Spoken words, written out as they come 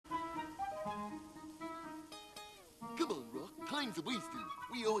time's a wasting.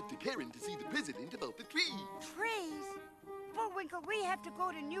 We owe it to Karen to see the president about the trees. Trees? Bullwinkle, we have to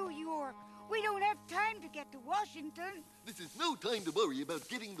go to New York. We don't have time to get to Washington. This is no time to worry about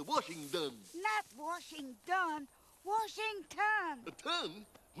getting the washing done. Not washing done. Washington. A ton?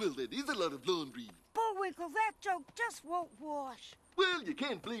 Well, that is a lot of laundry. Bullwinkle, that joke just won't wash. Well, you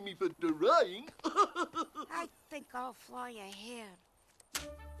can't blame me for trying. I think I'll fly ahead.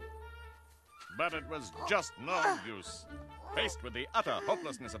 But it was just no use. Faced with the utter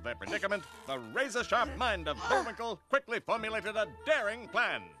hopelessness of their predicament, the razor-sharp mind of Bullwinkle quickly formulated a daring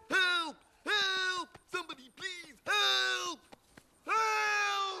plan. Help! Help! Somebody please help!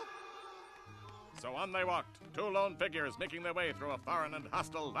 Help! So on they walked, two lone figures making their way through a foreign and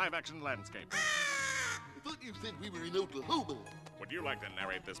hostile live-action landscape. I thought you said we were in Oklahoma. Would you like to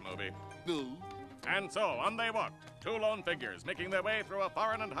narrate this movie? No. And so on they walked, two lone figures making their way through a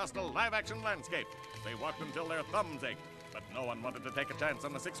foreign and hostile live-action landscape. They walked until their thumbs ached, but no one wanted to take a chance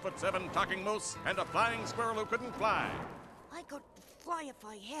on a 6'7" talking moose and a flying squirrel who couldn't fly. I could fly if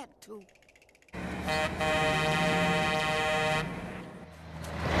I had to.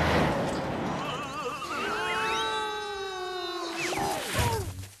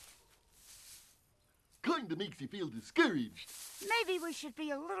 Kinda makes you feel discouraged. Maybe we should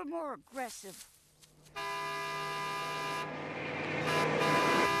be a little more aggressive.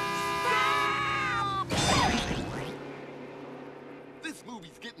 Stop! This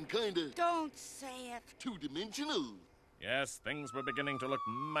movie's getting kinda Don't say it. two-dimensional. Yes, things were beginning to look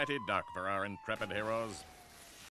mighty dark for our intrepid heroes.